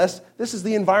 Nonetheless, this is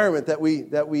the environment that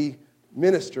we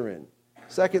minister in.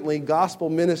 Secondly, gospel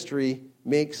ministry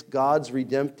makes God's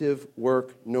redemptive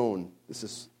work known. This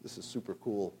is super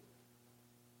cool.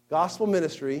 Gospel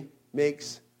ministry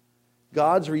makes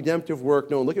God's redemptive work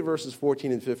known. Look at verses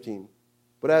 14 and 15.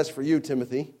 But as for you,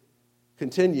 Timothy,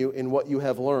 continue in what you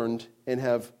have learned and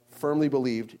have firmly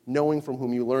believed, knowing from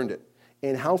whom you learned it,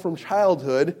 and how from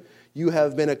childhood you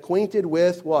have been acquainted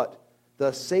with what?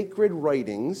 The sacred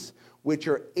writings, which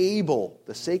are able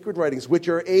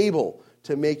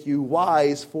to make you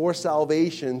wise for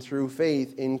salvation through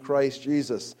faith in Christ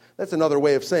Jesus. That's another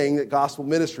way of saying that gospel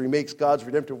ministry makes God's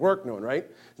redemptive work known, right?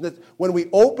 That when we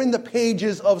open the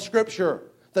pages of Scripture,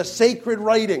 the sacred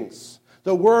writings,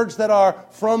 the words that are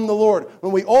from the Lord,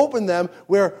 when we open them,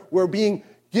 we're being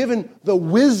given the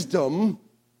wisdom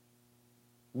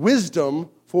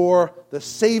for the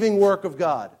saving work of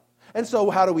God. And so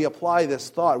how do we apply this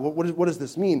thought? What does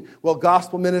this mean? Well,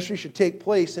 gospel ministry should take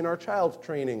place in our child's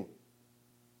training.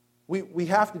 We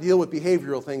have to deal with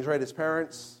behavioral things, right, as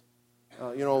parents.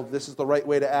 This is the right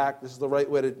way to act. This is the right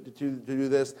way to do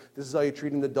this. This is how you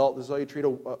treat an adult. This is how you treat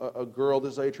a girl.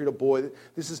 This is how you treat a boy.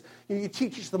 You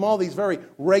teach them all these very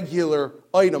regular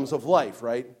items of life,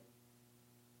 right?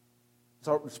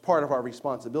 It's part of our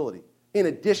responsibility. In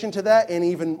addition to that, and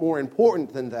even more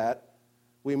important than that,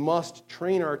 we must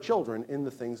train our children in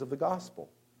the things of the gospel.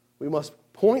 We must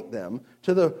point them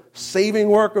to the saving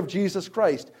work of Jesus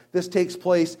Christ. This takes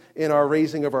place in our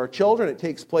raising of our children. It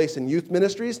takes place in youth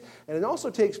ministries. And it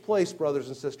also takes place, brothers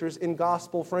and sisters, in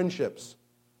gospel friendships.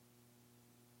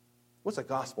 What's a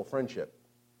gospel friendship?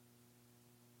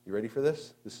 You ready for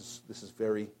this? This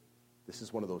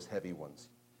is one of those heavy ones.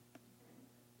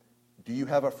 Do you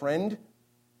have a friend?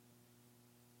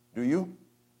 Do you?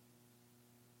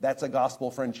 That's a gospel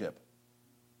friendship.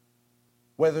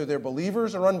 Whether they're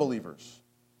believers or unbelievers,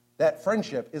 that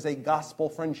friendship is a gospel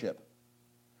friendship.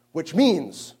 Which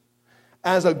means,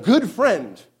 as a good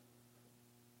friend,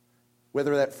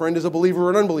 whether that friend is a believer or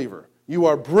an unbeliever, you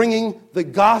are bringing the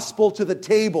gospel to the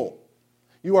table.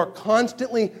 You are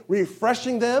constantly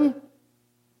refreshing them,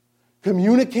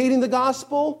 communicating the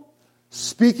gospel,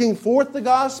 speaking forth the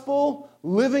gospel,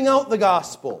 living out the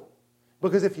gospel.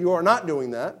 Because if you are not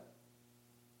doing that,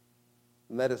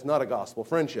 then that is not a gospel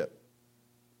friendship.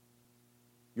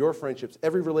 Your friendships,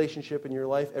 every relationship in your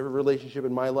life, every relationship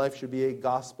in my life should be a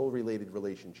gospel-related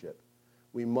relationship.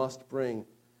 We must bring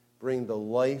the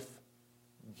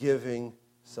life-giving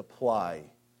supply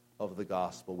of the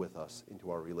gospel with us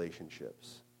into our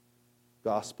relationships.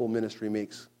 Gospel ministry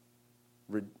makes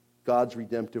God's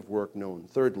redemptive work known.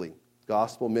 Thirdly,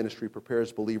 gospel ministry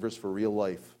prepares believers for real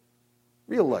life.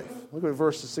 Real life. Look at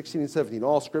verses 16 and 17.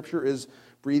 All Scripture is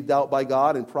breathed out by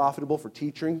God and profitable for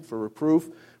teaching, for reproof,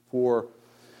 for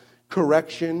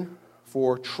correction,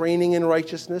 for training in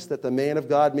righteousness, that the man of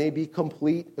God may be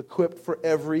complete, equipped for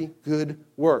every good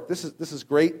work. This is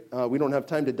great. We don't have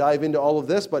time to dive into all of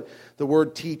this, but the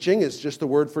word teaching is just the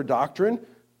word for doctrine.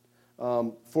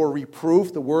 For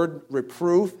reproof, the word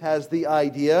reproof has the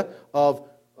idea of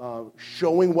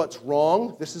showing what's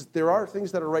wrong. There are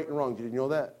things that are right and wrong. Did you know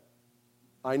that?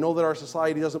 I know that our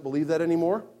society doesn't believe that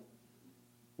anymore.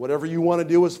 Whatever you want to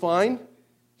do is fine.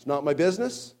 It's not my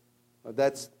business.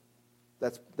 That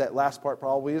last part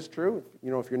probably is true.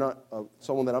 If you're not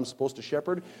someone that I'm supposed to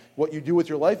shepherd, what you do with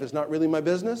your life is not really my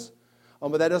business.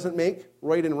 But that doesn't make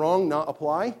right and wrong not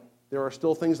apply. There are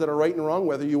still things that are right and wrong,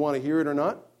 whether you want to hear it or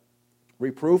not.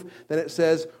 Reproof. Then it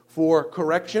says for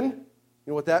correction.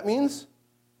 You know what that means?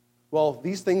 Well,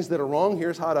 these things that are wrong,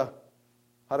 here's how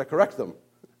to correct them.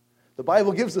 The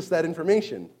Bible gives us that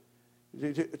information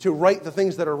to right the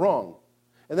things that are wrong.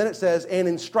 And then it says, and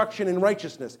instruction in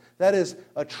righteousness. That is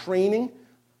a training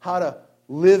how to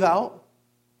live out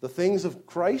the things of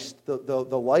Christ, the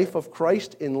life of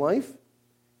Christ in life.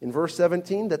 In verse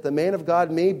 17, that the man of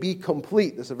God may be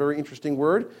complete. This is a very interesting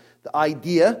word. The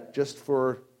idea, just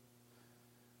for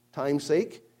time's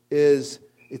sake, is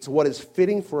it's what is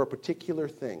fitting for a particular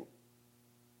thing.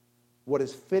 What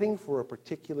is fitting for a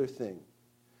particular thing.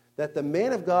 That the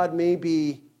man of God may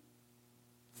be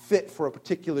fit for a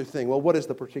particular thing. Well, what is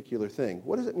the particular thing?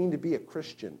 What does it mean to be a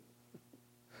Christian?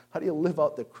 How do you live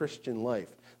out the Christian life?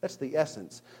 That's the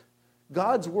essence.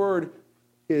 God's word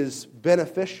is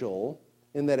beneficial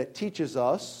in that it teaches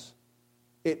us,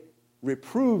 it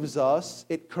reproves us,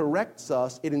 it corrects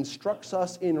us, it instructs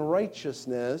us in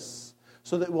righteousness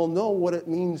so that we'll know what it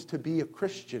means to be a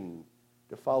Christian,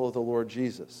 to follow the Lord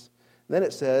Jesus. And then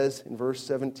it says in verse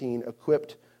 17,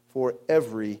 equipped for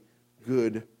every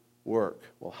good work.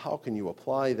 Well, how can you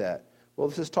apply that? Well,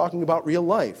 this is talking about real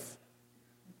life.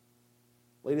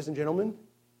 Ladies and gentlemen,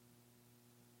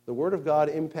 the Word of God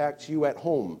impacts you at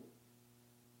home.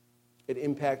 It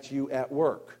impacts you at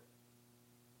work.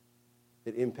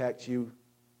 It impacts you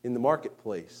in the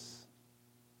marketplace.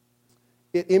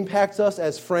 It impacts us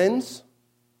as friends,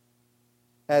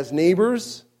 as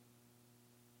neighbors,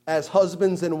 as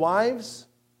husbands and wives,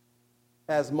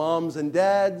 as moms and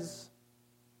dads,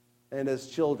 and as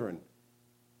children.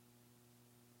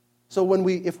 So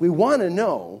if we want to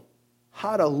know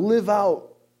how to live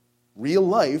out real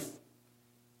life,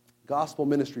 gospel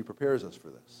ministry prepares us for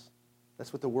this.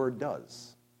 That's what the Word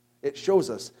does. It shows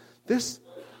us this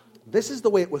is the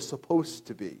way it was supposed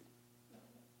to be.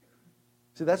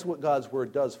 See, that's what God's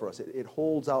Word does for us. It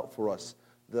holds out for us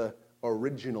the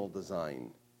original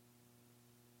design.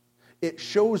 It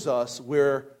shows us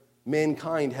where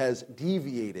mankind has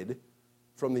deviated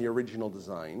from the original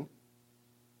design.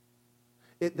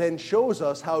 It then shows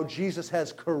us how Jesus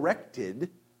has corrected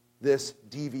this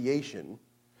deviation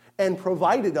and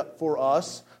provided for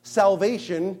us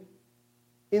salvation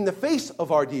in the face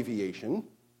of our deviation,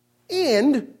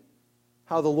 and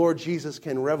how the Lord Jesus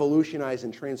can revolutionize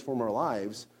and transform our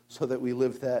lives so that we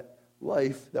live that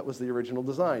life that was the original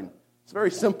design. It's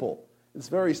very simple. It's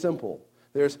very simple.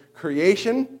 There's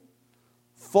creation,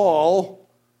 fall,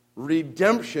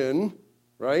 redemption,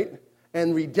 right?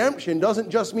 And redemption doesn't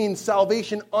just mean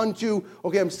salvation unto,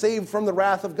 okay, I'm saved from the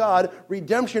wrath of God.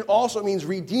 Redemption also means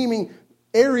redeeming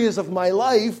areas of my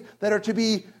life that are to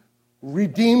be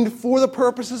redeemed for the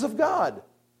purposes of God.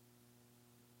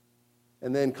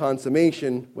 And then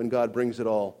consummation when God brings it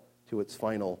all to its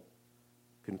final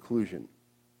conclusion.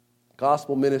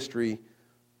 Gospel ministry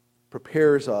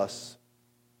prepares us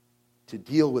to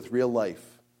deal with real life.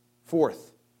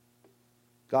 Fourth,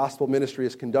 gospel ministry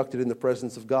is conducted in the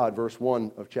presence of God. Verse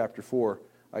 1 of chapter 4.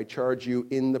 I charge you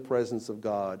in the presence of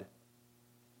God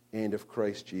and of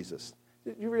Christ Jesus.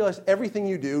 Did you realize everything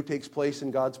you do takes place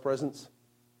in God's presence?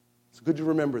 It's good to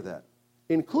remember that,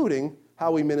 including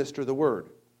how we minister the word.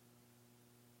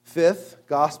 Fifth,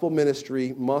 gospel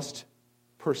ministry must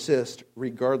persist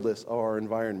regardless of our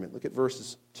environment. Look at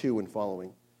verses 2 and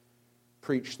following.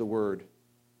 Preach the word.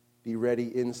 Be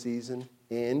ready in season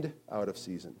and out of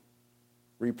season.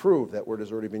 Reprove, that word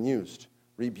has already been used.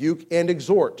 Rebuke and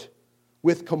exhort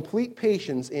with complete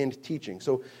patience and teaching.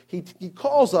 So he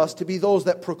calls us to be those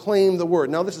that proclaim the word.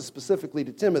 Now this is specifically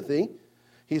to Timothy.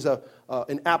 He's an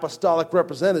apostolic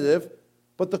representative.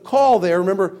 But the call there,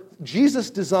 remember,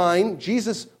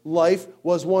 Jesus' life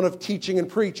was one of teaching and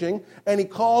preaching. And he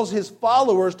calls his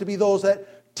followers to be those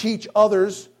that teach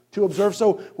others to observe.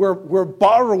 So we're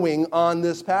borrowing on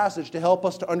this passage to help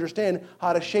us to understand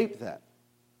how to shape that.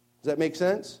 Does that make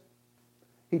sense?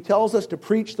 He tells us to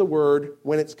preach the word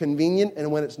when it's convenient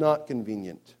and when it's not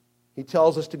convenient. He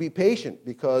tells us to be patient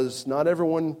because not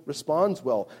everyone responds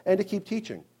well, and to keep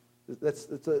teaching. That's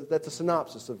a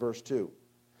synopsis of verse 2.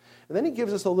 And then he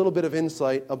gives us a little bit of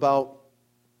insight about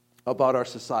our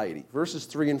society. Verses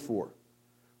 3 and 4.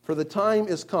 For the time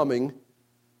is coming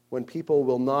when people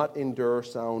will not endure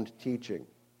sound teaching,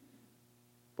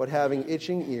 but having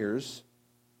itching ears,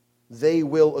 they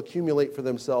will accumulate for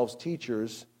themselves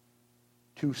teachers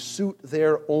to suit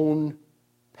their own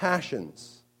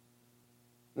passions.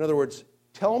 In other words,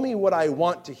 Tell me what I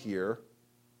want to hear.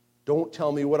 Don't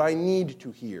tell me what I need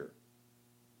to hear.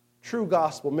 True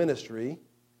gospel ministry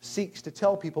seeks to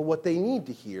tell people what they need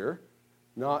to hear,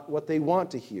 not what they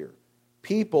want to hear.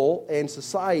 People and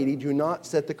society do not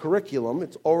set the curriculum.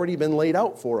 It's already been laid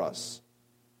out for us.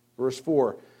 Verse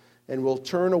 4, and will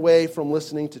turn away from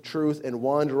listening to truth and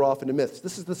wander off into myths.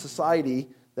 This is the society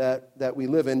that we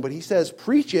live in, but he says,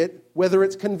 preach it whether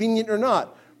it's convenient or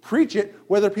not. Preach it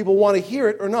whether people want to hear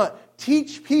it or not.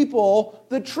 Teach people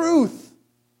the truth.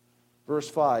 Verse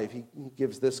 5, he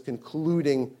gives this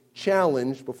concluding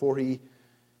challenge before he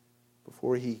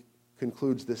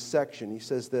concludes this section. He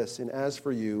says this, and as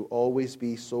for you, always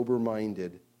be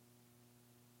sober-minded,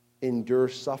 endure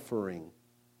suffering,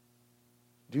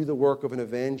 do the work of an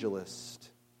evangelist,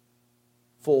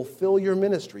 fulfill your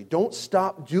ministry. Don't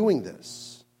stop doing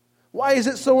this. Why is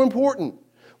it so important?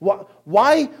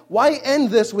 Why end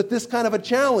this with this kind of a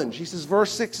challenge? He says,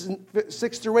 verse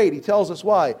 6 through 8, he tells us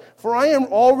why. For I am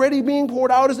already being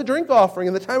poured out as a drink offering,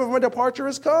 and the time of my departure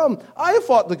has come. I have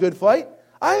fought the good fight.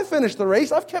 I have finished the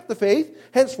race. I've kept the faith.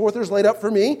 Henceforth there is laid up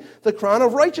for me the crown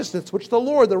of righteousness, which the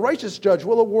Lord, the righteous judge,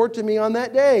 will award to me on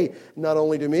that day. Not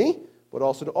only to me, but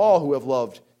also to all who have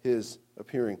loved his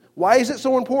appearing. Why is it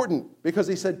so important? Because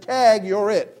he said, tag, you're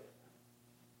it.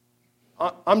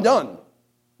 I'm done.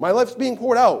 My life's being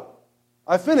poured out.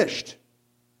 I've finished.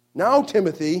 Now,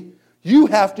 Timothy, you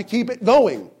have to keep it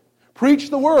going.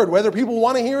 Preach the word, whether people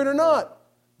want to hear it or not.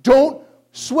 Don't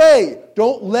sway.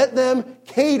 Don't let them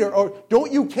cater, or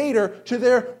don't you cater to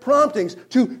their promptings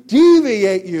to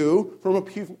deviate you from a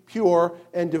pure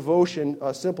and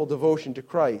simple devotion to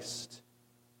Christ.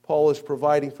 Paul is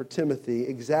providing for Timothy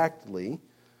exactly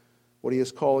what he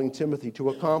is calling Timothy to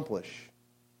accomplish.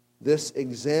 This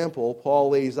example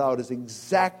Paul lays out is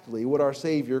exactly what our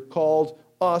Savior called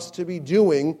us to be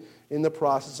doing in the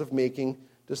process of making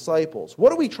disciples.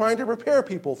 What are we trying to prepare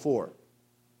people for?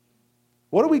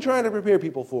 What are we trying to prepare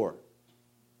people for?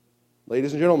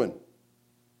 Ladies and gentlemen,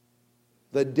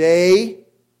 the day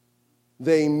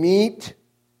they meet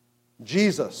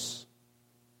Jesus.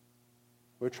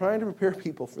 We're trying to prepare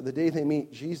people for the day they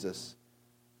meet Jesus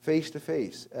face to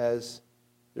face as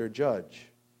their judge.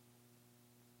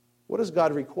 What does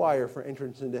God require for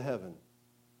entrance into heaven?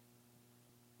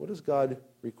 What does God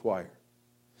require?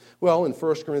 Well, in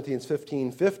 1 Corinthians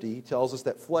 15:50, he tells us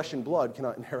that flesh and blood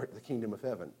cannot inherit the kingdom of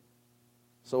heaven.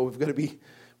 So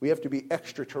we have to be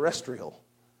extraterrestrial.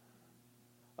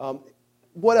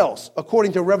 What else?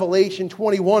 According to Revelation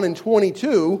 21 and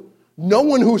 22, no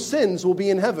one who sins will be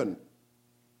in heaven.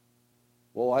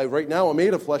 Well, right now I'm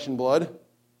made of flesh and blood,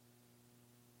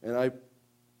 and I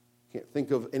can't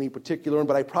think of any particular one,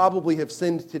 but I probably have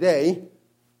sinned today.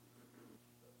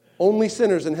 Only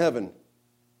sinners in heaven.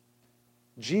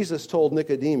 Jesus told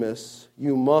Nicodemus,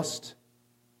 you must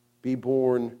be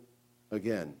born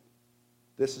again.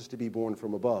 This is to be born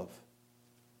from above.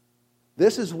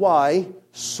 This is why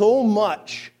so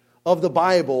much of the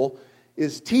Bible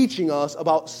is teaching us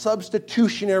about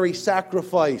substitutionary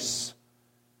sacrifice.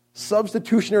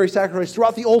 Substitutionary sacrifice.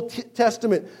 Throughout the Old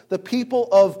Testament, the people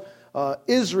of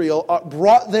Israel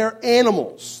brought their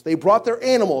animals. They brought their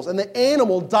animals, and the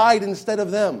animal died instead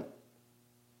of them.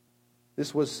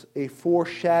 This was a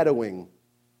foreshadowing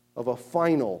of a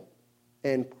final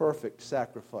and perfect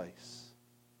sacrifice.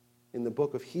 In the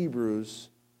book of Hebrews,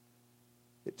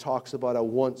 it talks about a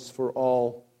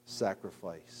once-for-all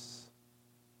sacrifice.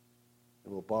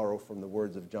 And we'll borrow from the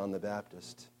words of John the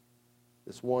Baptist.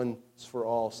 This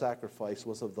once-for-all sacrifice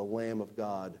was of the Lamb of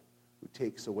God who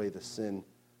takes away the sin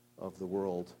of the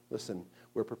world. Listen,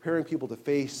 we're preparing people to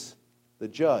face the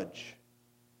judge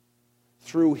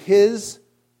through his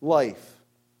life,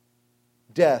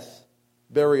 death,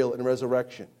 burial, and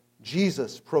resurrection.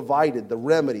 Jesus provided the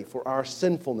remedy for our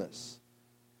sinfulness,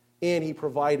 and he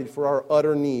provided for our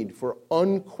utter need for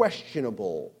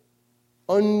unquestionable,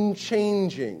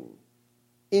 unchanging,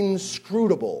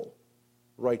 inscrutable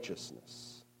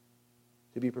righteousness.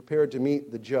 To be prepared to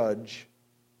meet the judge,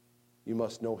 you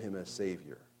must know him as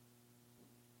Savior.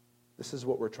 This is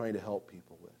what we're trying to help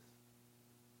people with.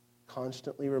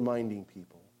 Constantly reminding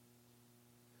people.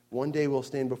 One day we'll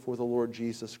stand before the Lord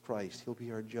Jesus Christ. He'll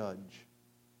be our judge.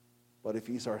 But if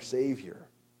he's our Savior,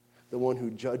 the one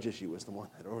who judges you is the one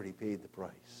that already paid the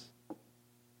price.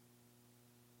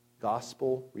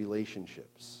 Gospel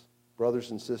relationships. Brothers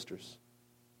and sisters,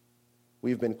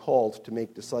 we've been called to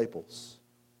make disciples.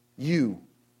 You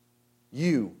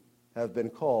have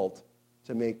been called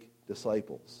to make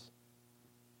disciples.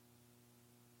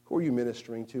 Who are you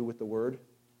ministering to with the word?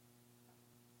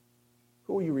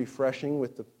 Who are you refreshing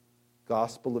with the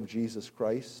gospel of Jesus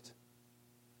Christ?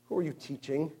 Who are you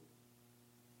teaching?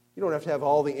 You don't have to have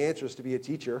all the answers to be a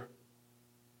teacher.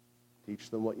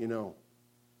 Teach them what you know.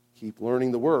 Keep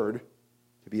learning the Word.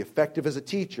 To be effective as a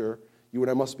teacher, you and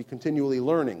I must be continually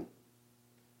learning.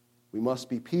 We must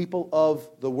be people of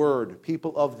the Word,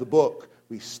 people of the book.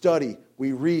 We study,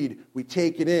 we read, we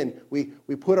take it in. We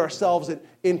put ourselves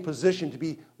in position to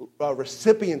be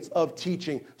recipients of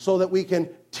teaching so that we can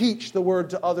teach the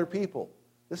Word to other people.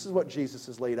 This is what Jesus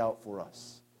has laid out for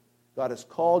us. God has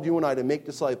called you and I to make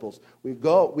disciples. We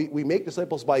make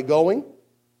disciples by going,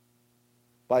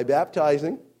 by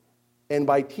baptizing, and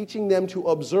by teaching them to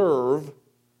observe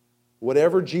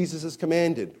whatever Jesus has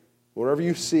commanded. Wherever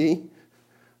you see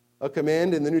a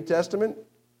command in the New Testament,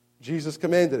 Jesus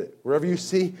commanded it. Wherever you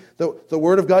see the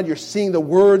Word of God, you're seeing the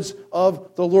words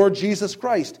of the Lord Jesus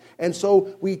Christ. And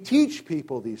so we teach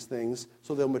people these things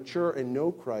so they'll mature and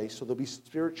know Christ, so they'll be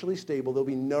spiritually stable, they'll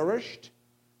be nourished,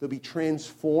 they'll be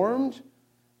transformed,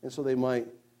 and so they might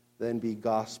then be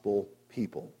gospel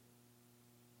people.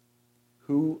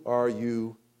 Who are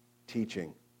you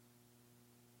teaching?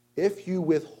 If you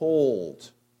withhold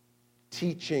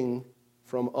teaching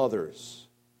from others,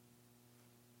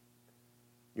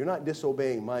 you're not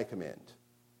disobeying my command,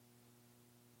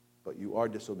 but you are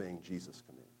disobeying Jesus'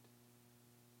 command.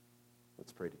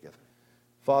 Let's pray together.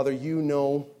 Father, you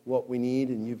know what we need,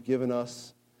 and you've given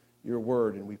us your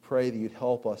word, and we pray that you'd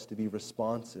help us to be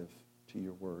responsive to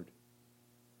your word.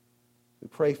 We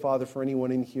pray, Father, for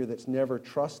anyone in here that's never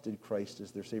trusted Christ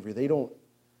as their Savior. They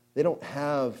don't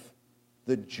have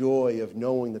the joy of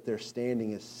knowing that their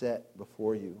standing is set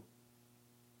before you.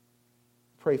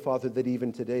 Pray, Father, that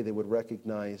even today they would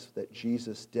recognize that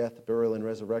Jesus' death, burial, and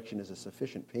resurrection is a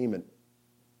sufficient payment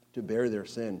to bear their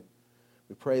sin.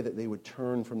 We pray that they would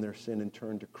turn from their sin and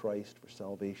turn to Christ for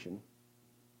salvation.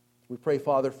 We pray,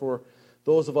 Father, for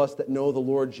those of us that know the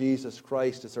Lord Jesus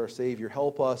Christ as our Savior.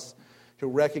 Help us to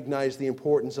recognize the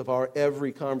importance of our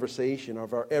every conversation,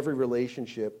 of our every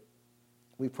relationship.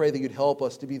 We pray that you'd help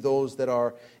us to be those that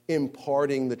are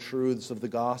imparting the truths of the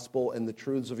gospel and the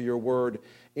truths of your word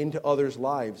into others'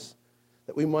 lives,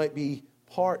 that we might be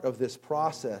part of this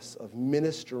process of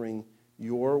ministering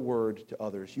your word to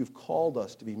others. You've called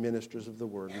us to be ministers of the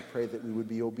word. We pray that we would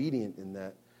be obedient in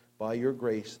that by your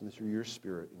grace and through your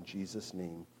Spirit. In Jesus'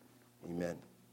 name, amen.